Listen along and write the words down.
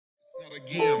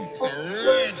Again, it's a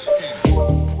rich thing.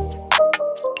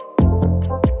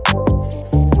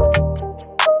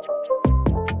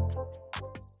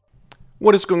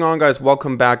 What is going on, guys?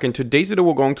 Welcome back. In today's video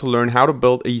we're going to learn how to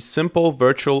build a simple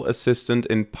virtual assistant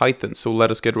in Python. So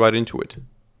let us get right into it.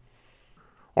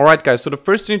 Alright guys, so the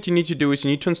first thing that you need to do is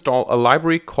you need to install a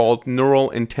library called Neural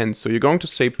Intents. So you're going to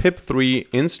say pip3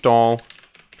 install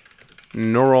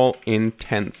Neural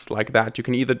Intents, like that. You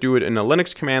can either do it in a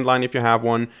Linux command line if you have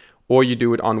one, or you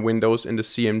do it on Windows in the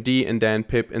CMD and then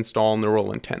pip install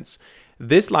Neural Intents.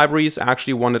 This library is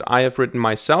actually one that I have written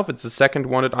myself. It's the second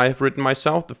one that I have written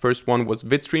myself. The first one was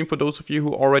Vidstream, for those of you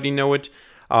who already know it.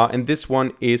 And this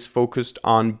one is focused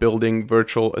on building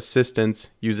virtual assistants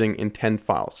using intent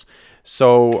files.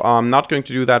 So I'm not going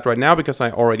to do that right now because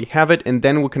I already have it. And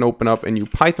then we can open up a new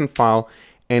Python file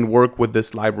and work with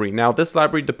this library. Now, this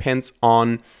library depends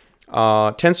on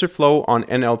TensorFlow, on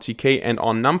NLTK, and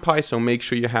on NumPy. So make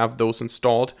sure you have those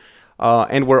installed.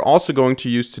 And we're also going to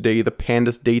use today the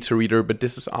Pandas data reader, but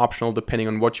this is optional depending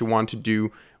on what you want to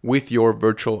do with your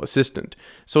virtual assistant.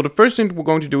 So the first thing we're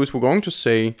going to do is we're going to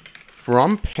say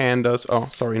from Pandas,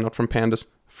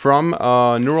 from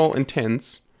Neural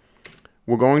Intents,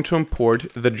 we're going to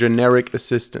import the generic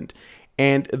assistant.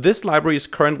 And this library is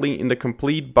currently in the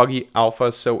complete buggy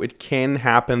alpha, so it can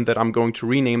happen that I'm going to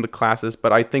rename the classes,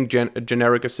 but I think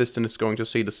generic assistant is going to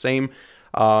stay the same.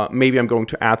 Maybe I'm going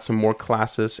to add some more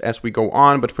classes as we go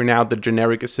on, but for now the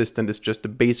generic assistant is just a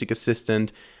basic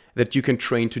assistant that you can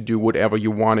train to do whatever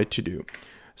you want it to do.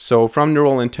 So from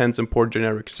Neural Intents import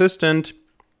generic assistant,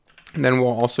 and then we're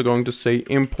also going to say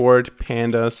import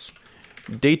pandas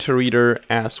data reader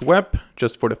as web,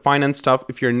 just for the finance stuff.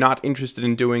 If you're not interested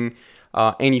in doing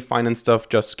any finance stuff,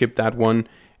 just skip that one.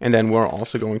 And then we're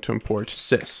also going to import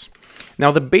sys.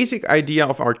 Now, the basic idea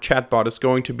of our chatbot is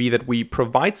going to be that we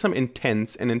provide some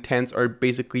intents, and intents are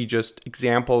basically just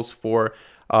examples for,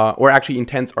 or actually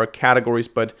intents are categories,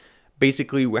 but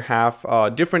basically we have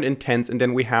different intents, and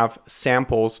then we have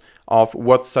samples of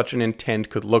what such an intent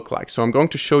could look like. So I'm going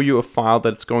to show you a file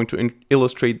that's going to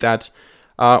illustrate that,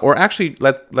 or actually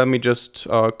let me just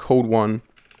code one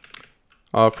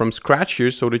from scratch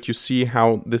here so that you see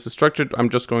how this is structured. I'm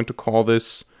just going to call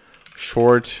this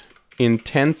short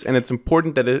intents, and it's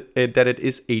important that it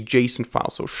is a JSON file.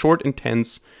 So short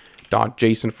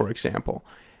intents.json, for example.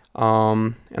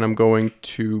 And I'm going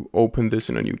to open this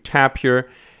in a new tab here.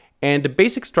 And the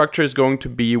basic structure is going to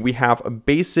be, we have a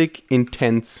basic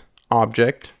intents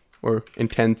object, or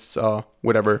intents,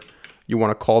 whatever you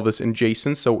want to call this in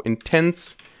JSON. So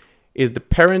intents is the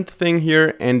parent thing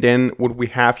here, and then what we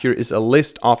have here is a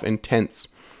list of intents.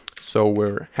 So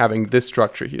we're having this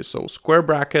structure here. So square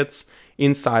brackets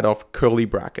inside of curly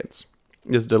brackets.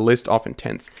 This is the list of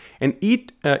intents. And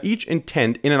each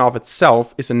intent in and of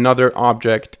itself is another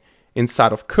object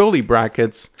inside of curly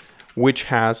brackets, which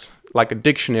has like a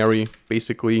dictionary,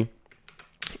 basically.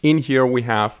 In here we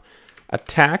have a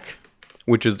tag,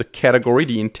 which is the category,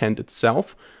 the intent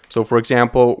itself. So for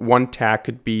example, one tag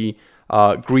could be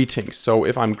greetings. So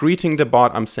if I'm greeting the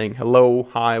bot, I'm saying hello,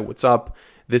 hi, what's up?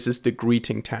 This is the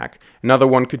greeting tag. Another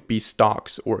one could be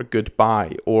stocks or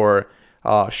goodbye or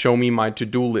show me my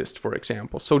to-do list, for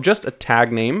example. So just a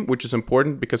tag name, which is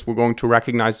important because we're going to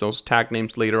recognize those tag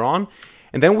names later on.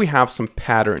 And then we have some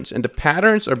patterns, and the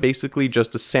patterns are basically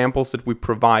just the samples that we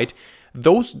provide.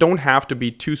 Those don't have to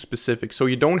be too specific, so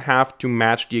you don't have to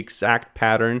match the exact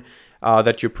pattern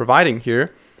that you're providing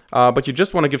here, but you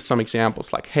just want to give some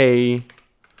examples like, hey,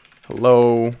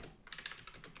 hello,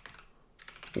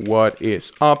 what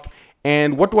is up?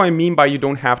 And what do I mean by you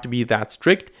don't have to be that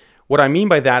strict? What I mean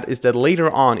by that is that later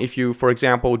on, if you, for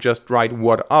example, just write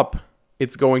what up,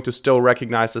 it's going to still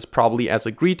recognize this probably as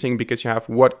a greeting because you have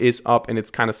what is up and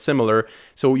it's kind of similar.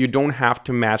 So you don't have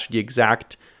to match the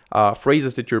exact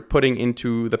phrases that you're putting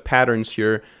into the patterns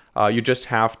here. You just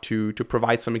have to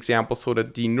provide some examples so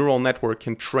that the neural network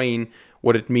can train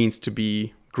what it means to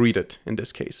be greeted in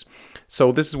this case.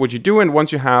 So this is what you do, and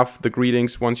once you have the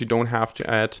greetings, once you don't have to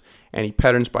add any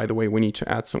patterns, by the way, we need to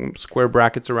add some square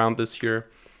brackets around this here.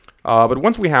 But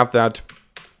once we have that,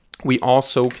 we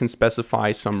also can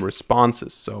specify some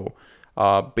responses. So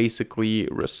basically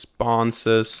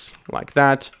responses like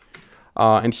that.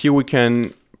 And here we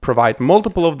can provide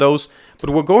multiple of those, but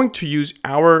we're going to use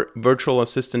our virtual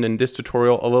assistant in this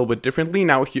tutorial a little bit differently.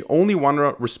 Now, if you only want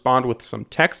to respond with some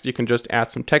text, you can just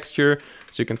add some text here.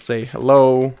 So you can say,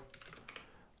 hello,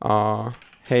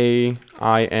 hey,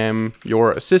 I am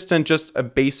your assistant, just a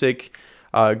basic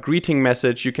greeting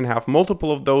message. You can have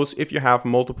multiple of those. If you have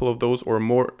multiple of those or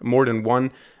more than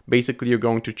one, basically you're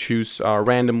going to choose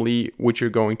randomly which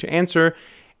you're going to answer.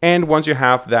 And once you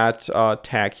have that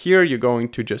tag here, you're going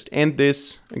to just end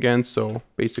this again. So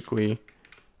basically,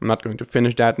 I'm not going to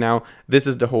finish that now. This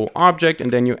is the whole object,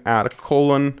 and then you add a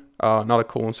colon, not a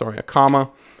colon, sorry, a comma.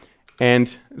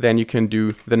 And then you can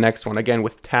do the next one again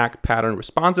with tag pattern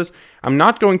responses. I'm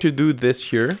not going to do this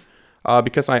here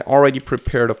because I already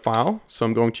prepared a file. So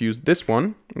I'm going to use this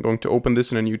one. I'm going to open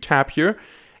this in a new tab here.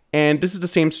 And this is the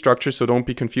same structure, so don't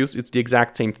be confused. It's the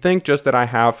exact same thing, just that I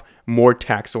have more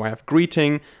tags. So I have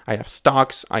greeting, I have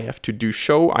stocks, I have to do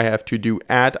show, I have to do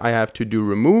add, I have to do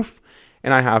remove,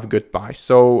 and I have goodbye.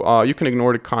 So you can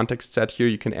ignore the context set here.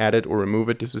 You can add it or remove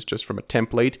it. This is just from a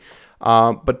template.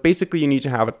 But basically, you need to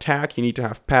have a tag, you need to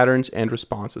have patterns and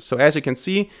responses. So as you can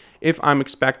see, if I'm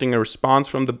expecting a response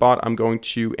from the bot, I'm going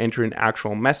to enter an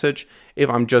actual message. If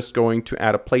I'm just going to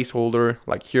add a placeholder,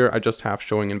 like here, I just have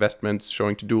showing investments,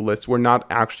 showing to-do lists, we're not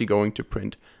actually going to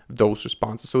print those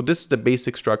responses. So this is the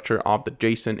basic structure of the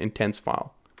JSON intents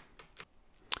file.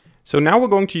 So now we're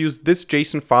going to use this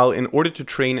JSON file in order to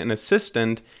train an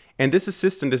assistant. And this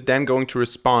assistant is then going to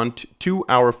respond to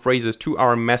our phrases, to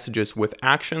our messages with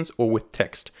actions or with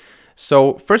text.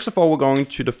 So first of all, we're going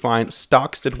to define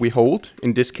stocks that we hold.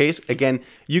 In this case, again,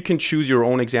 you can choose your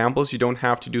own examples. You don't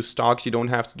have to do stocks. You don't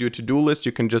have to do a to-do list.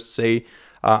 You can just say,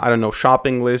 I don't know,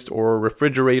 shopping list or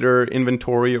refrigerator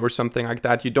inventory or something like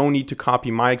that. You don't need to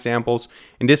copy my examples.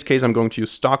 In this case, I'm going to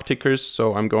use stock tickers.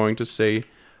 So I'm going to say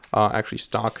actually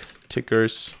stock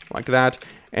tickers like that.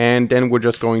 And then we're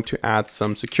just going to add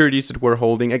some securities that we're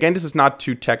holding. Again, this is not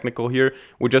too technical here.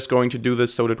 We're just going to do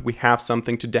this so that we have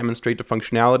something to demonstrate the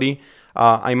functionality.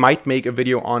 I might make a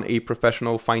video on a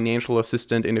professional financial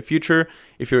assistant in the future.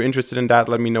 If you're interested in that,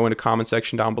 let me know in the comment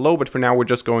section down below. But for now, we're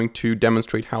just going to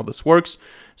demonstrate how this works.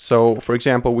 So for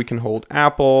example, we can hold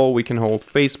Apple, we can hold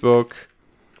Facebook,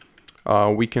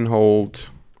 we can hold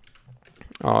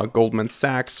Goldman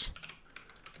Sachs,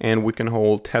 and we can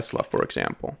hold Tesla, for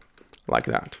example. Like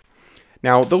that.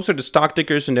 Now, those are the stock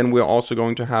tickers, and then we're also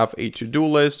going to have a to-do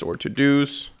list or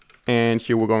to-dos. And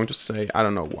here we're going to say, I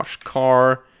don't know, wash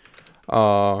car,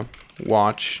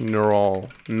 watch neural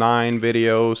 9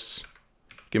 videos.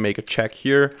 You can make a check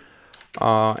here.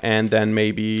 And then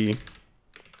maybe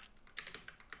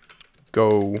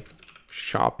go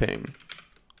shopping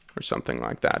or something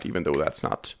like that, even though that's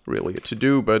not really a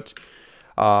to-do, but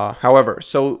however,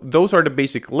 so those are the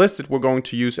basic lists that we're going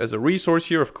to use as a resource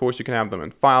here. Of course, you can have them in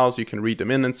files, you can read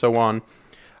them in and so on.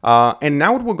 And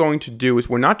now what we're going to do is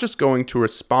we're not just going to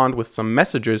respond with some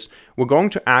messages, we're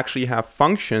going to actually have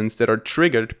functions that are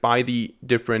triggered by the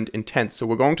different intents. So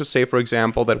we're going to say, for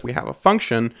example, that we have a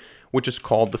function which is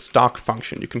called the stock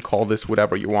function. You can call this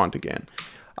whatever you want again.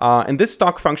 And this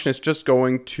stock function is just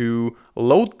going to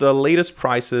load the latest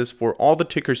prices for all the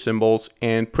ticker symbols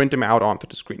and print them out onto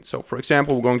the screen. So for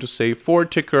example, we're going to say for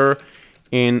ticker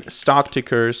in stock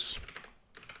tickers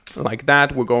like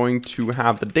that. We're going to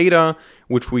have the data,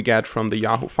 which we get from the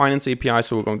Yahoo Finance API.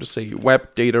 So we're going to say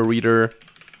web data reader,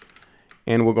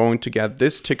 and we're going to get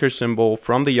this ticker symbol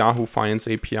from the Yahoo Finance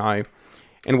API.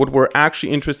 And what we're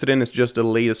actually interested in is just the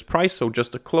latest price. So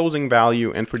just the closing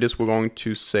value. And for this, we're going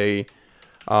to say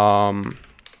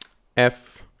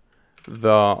F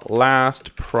the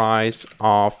last price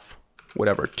of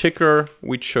whatever ticker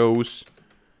we chose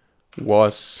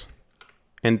was,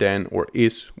 and then, or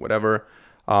is, whatever.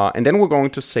 And then we're going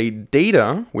to say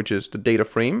data, which is the data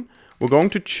frame. We're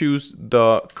going to choose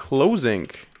the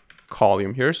closing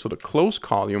column here, so the close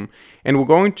column, and we're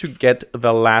going to get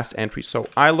the last entry. So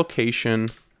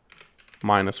iLocation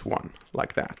 -1,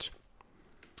 like that.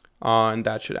 And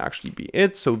that should actually be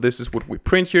it. So this is what we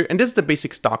print here. And this is the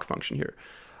basic stock function here.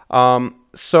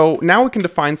 So now we can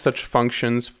define such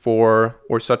functions for,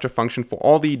 or such a function for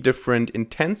all the different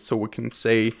intents. So we can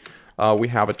say we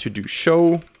have a to-do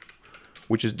show,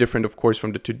 which is different, of course,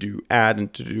 from the to-do add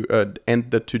and to-do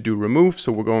and the to-do remove.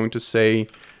 So we're going to say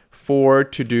for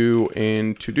to-do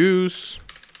in to-dos.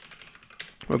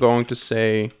 We're going to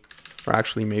say, or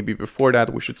actually maybe before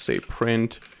that, we should say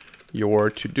print your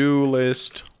to-do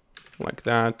list. Like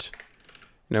that.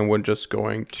 And then we're just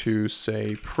going to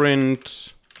say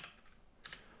print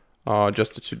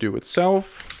just the to-do itself.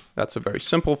 That's a very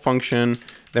simple function.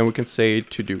 Then we can say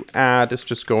to-do add. It's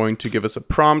just going to give us a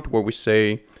prompt where we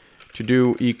say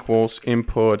to-do equals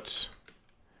input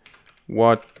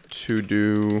what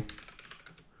to-do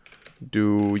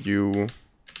do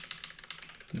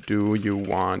you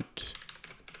want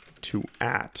to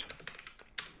add.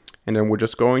 And then we're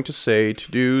just going to say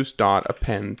to-dos dot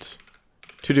append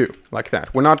to do, like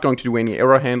that. We're not going to do any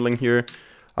error handling here.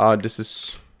 This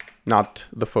is not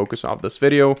the focus of this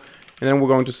video. And then we're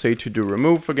going to say to do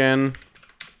remove again.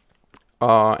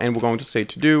 and we're going to say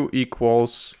to do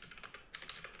equals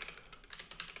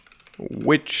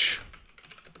which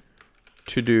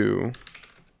to do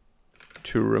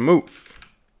to remove.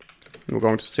 And we're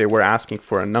going to say we're asking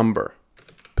for a number,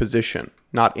 position,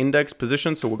 not index,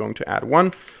 position. So we're going to add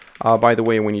 1. By the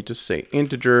way, we need to say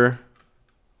integer,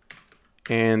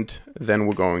 and then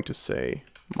we're going to say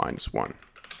 -1,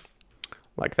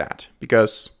 like that,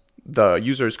 because the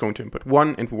user is going to input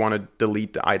 1 and we want to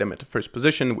delete the item at the first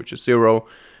position, which is 0.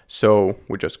 So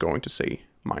we're just going to say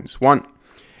 -1.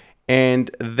 And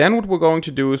then what we're going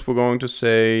to do is we're going to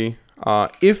say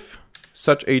if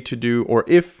such a to-do, or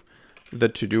if the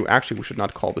to-do, actually we should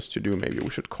not call this to-do, maybe we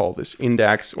should call this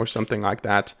index or something like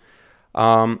that.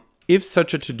 If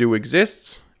such a to-do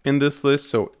exists in this list,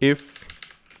 so if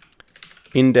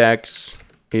index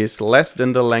is less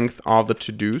than the length of the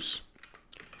to-dos,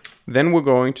 then we're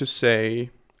going to say,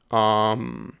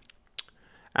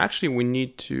 actually we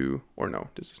need to, or no,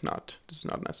 this is not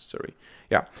necessary.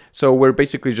 Yeah, so we're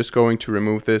basically just going to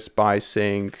remove this by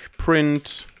saying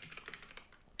print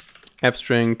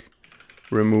f-string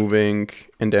removing,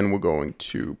 and then we're going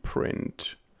to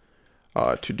print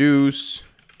to-dos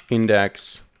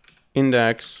index, and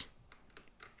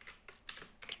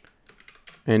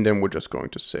then we're just going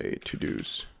to say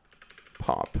to-dos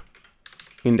pop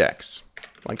index,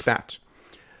 like that.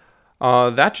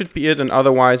 That should be it, and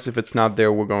otherwise, if it's not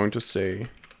there, we're going to say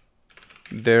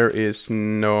there is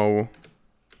no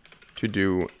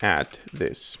to-do at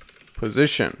this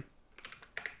position.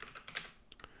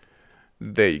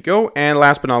 There you go. And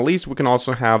last but not least, we can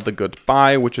also have the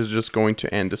goodbye, which is just going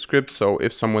to end the script. So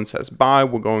if someone says bye,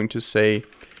 we're going to say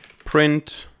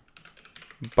print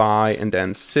bye and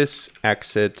then sys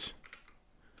exit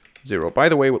 0. By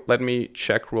the way, let me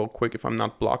check real quick if I'm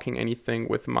not blocking anything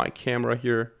with my camera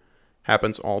here.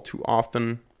 Happens all too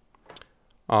often.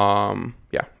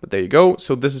 Yeah, but there you go.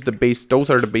 So this is the base.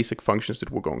 Those are the basic functions that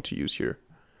we're going to use here.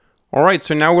 All right,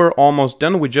 so now we're almost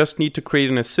done. We just need to create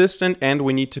an assistant and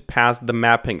we need to pass the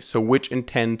mapping. So which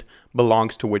intent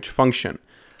belongs to which function.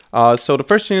 So the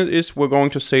first thing is we're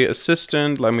going to say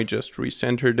assistant. Let me just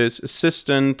recenter this.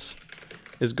 Assistant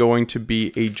is going to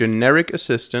be a generic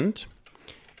assistant.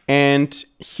 And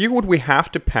here what we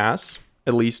have to pass,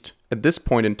 at least at this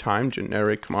point in time,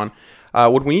 generic, come on.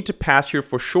 What we need to pass here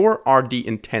for sure are the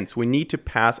intents. We need to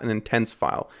pass an intents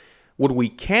file. What we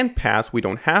can pass, we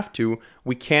don't have to,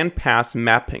 we can pass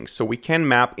mappings. So we can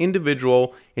map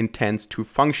individual intents to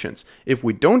functions. If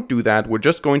we don't do that, we're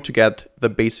just going to get the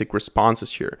basic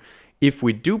responses here. If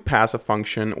we do pass a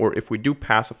function, or if we do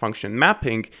pass a function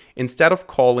mapping, instead of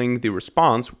calling the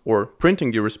response or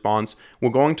printing the response,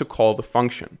 we're going to call the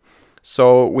function.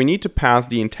 So we need to pass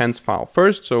the intents file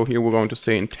first. So here we're going to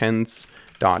say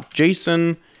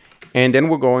intents.json. And then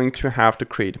we're going to have to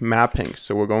create mappings.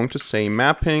 So we're going to say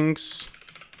mappings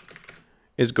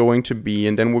is going to be,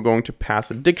 and then we're going to pass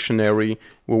a dictionary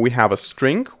where we have a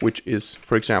string, which is,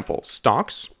 for example,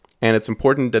 stocks. And it's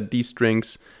important that these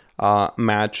strings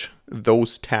match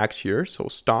those tags here. So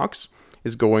stocks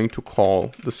is going to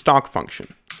call the stock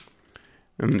function.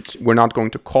 And we're not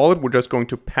going to call it, we're just going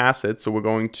to pass it. So we're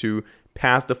going to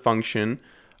pass the function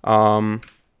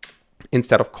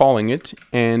instead of calling it.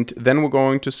 And then we're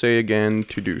going to say again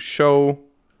to do show.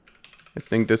 I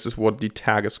think this is what the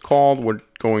tag is called. We're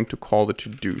going to call the to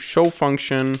do show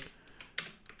function.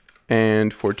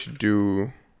 And for to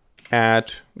do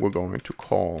add, we're going to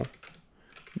call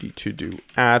the to do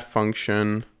add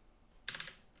function.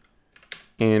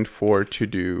 And for to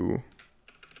do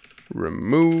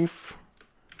remove,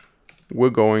 we're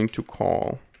going to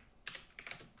call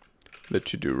the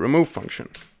to do remove function.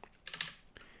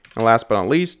 And last but not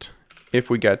least, if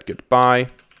we get goodbye,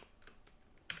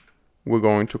 we're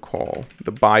going to call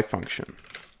the bye function,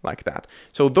 like that.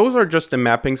 So those are just the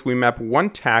mappings. We map one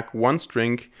tag, one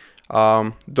string,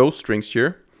 those strings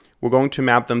here. We're going to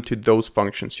map them to those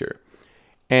functions here.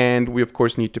 And we of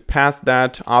course need to pass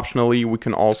that. Optionally, we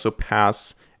can also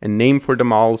pass a name for the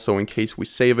model. So in case we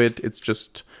save it,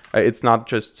 it's not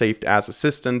just saved as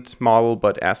assistant model,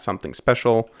 but as something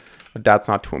special. But that's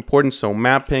not too important. So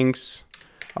mappings.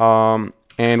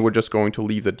 And we're just going to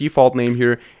leave the default name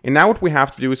here. And now what we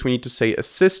have to do is we need to say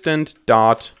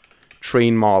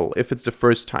assistant.train model if it's the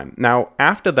first time. Now,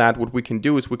 after that, what we can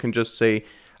do is we can just say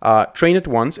train it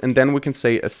once, and then we can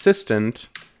say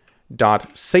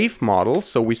assistant.save model.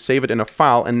 So we save it in a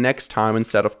file, and next time,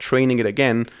 instead of training it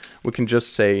again, we can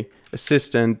just say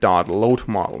assistant.load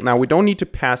model. Now, we don't need to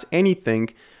pass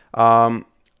anything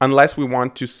unless we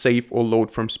want to save or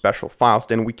load from special files.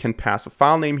 Then we can pass a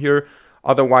file name here.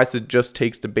 Otherwise, it just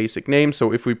takes the basic name.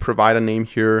 So if we provide a name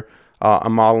here, a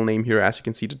model name here. As you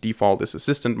can see, the default is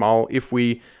assistant model. If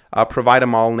we provide a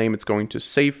model name, it's going to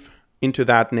save into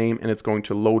that name and it's going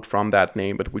to load from that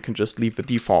name, but we can just leave the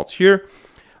defaults here.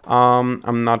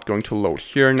 I'm not going to load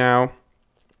here now.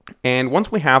 And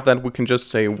once we have that, we can just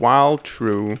say while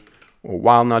true or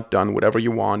while not done, whatever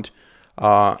you want.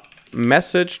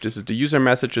 Message, this is the user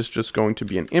message, is just going to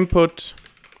be an input.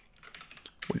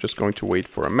 We're just going to wait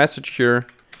for a message here.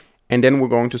 And then we're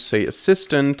going to say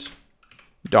assistant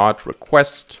dot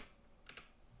request,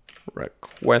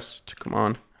 come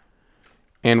on.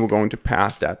 And we're going to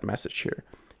pass that message here.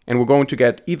 And we're going to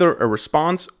get either a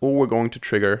response or we're going to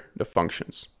trigger the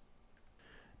functions.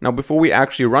 Now, before we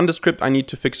actually run the script, I need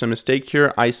to fix a mistake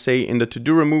here. I say in the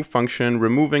to-do remove function,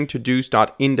 removing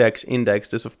to-dos.index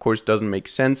index. This, of course, doesn't make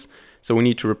sense. So we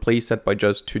need to replace that by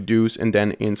just to-dos and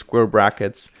then in square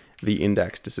brackets, the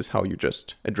index. This is how you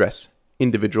just address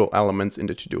individual elements in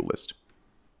the to-do list.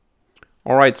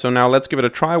 All right, so now let's give it a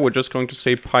try. We're just going to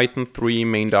say python3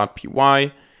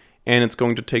 main.py. And it's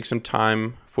going to take some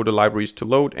time for the libraries to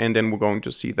load, and then we're going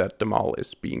to see that the model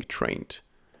is being trained.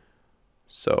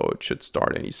 So it should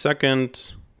start any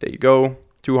second. There you go,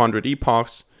 200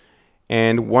 epochs.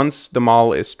 And once the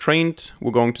model is trained,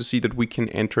 we're going to see that we can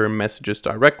enter messages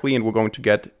directly, and we're going to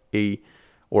get an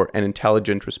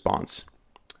intelligent response.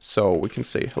 So we can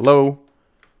say hello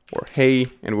or hey,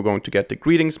 and we're going to get the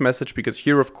greetings message, because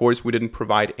here, of course, we didn't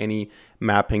provide any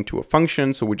mapping to a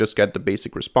function, so we just get the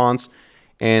basic response.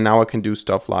 And now I can do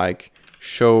stuff like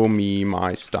show me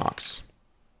my stocks.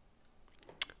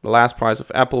 The last price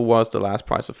of Apple was, the last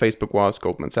price of Facebook was,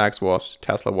 Goldman Sachs was,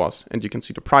 Tesla was, and you can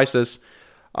see the prices.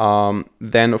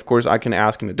 Then, of course, I can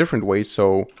ask in a different way.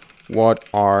 So what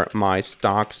are my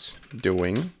stocks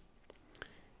doing?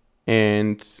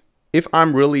 And if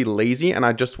I'm really lazy and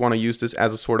I just want to use this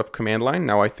as a sort of command line,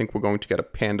 now I think we're going to get a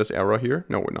pandas error here.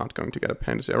 No, we're not going to get a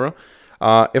pandas error.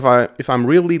 If I'm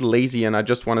really lazy and I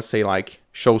just want to say like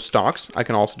show stocks, I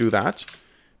can also do that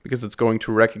because it's going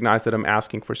to recognize that I'm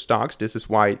asking for stocks. This is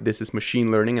why this is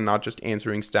machine learning and not just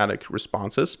answering static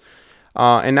responses.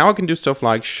 And now I can do stuff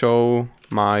like show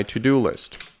my to-do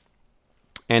list.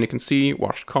 And you can see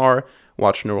wash car,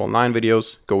 watch neural 9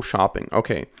 videos, go shopping.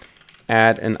 Okay,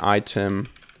 add an item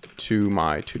to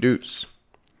my to-dos.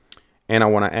 And I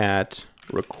want to add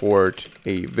record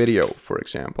a video, for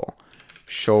example.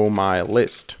 Show my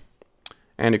list.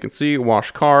 And you can see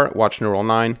wash car, watch neural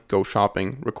 9, go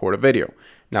shopping, record a video.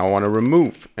 Now I want to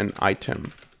remove an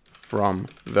item from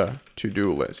the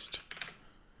to-do list.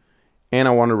 And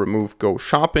I want to remove go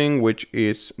shopping, which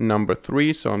is number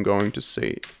 3. So I'm going to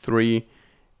say 3,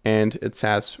 and it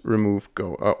says remove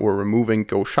go or removing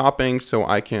go shopping. So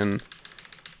I can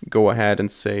go ahead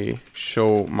and say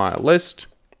show my list,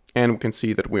 and we can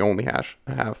see that we only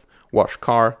have wash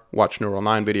car, watch neural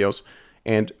 9 videos,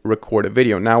 and record a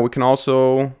video. Now we can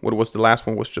also, what was the last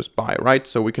one was just buy, right?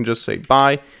 So we can just say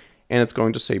buy, and it's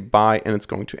going to say buy, and it's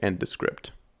going to end the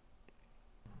script.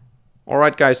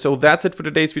 Alright guys, so that's it for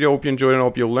today's video. Hope you enjoyed and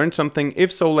hope you learned something.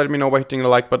 If so, let me know by hitting the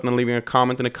like button and leaving a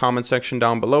comment in the comment section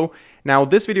down below. Now,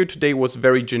 this video today was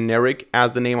very generic,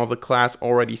 as the name of the class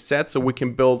already said, so we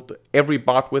can build every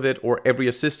bot with it or every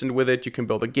assistant with it. You can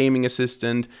build a gaming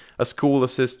assistant, a school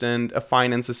assistant, a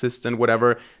finance assistant,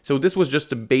 whatever. So this was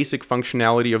just the basic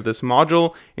functionality of this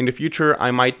module. In the future, I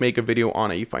might make a video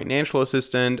on a financial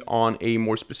assistant, on a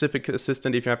more specific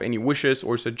assistant. If you have any wishes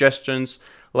or suggestions,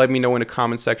 let me know in the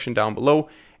comment section down below.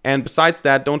 And besides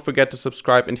that, don't forget to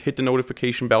subscribe and hit the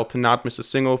notification bell to not miss a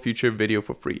single future video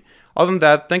for free. Other than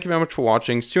that, thank you very much for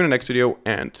watching. See you in the next video,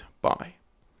 and bye.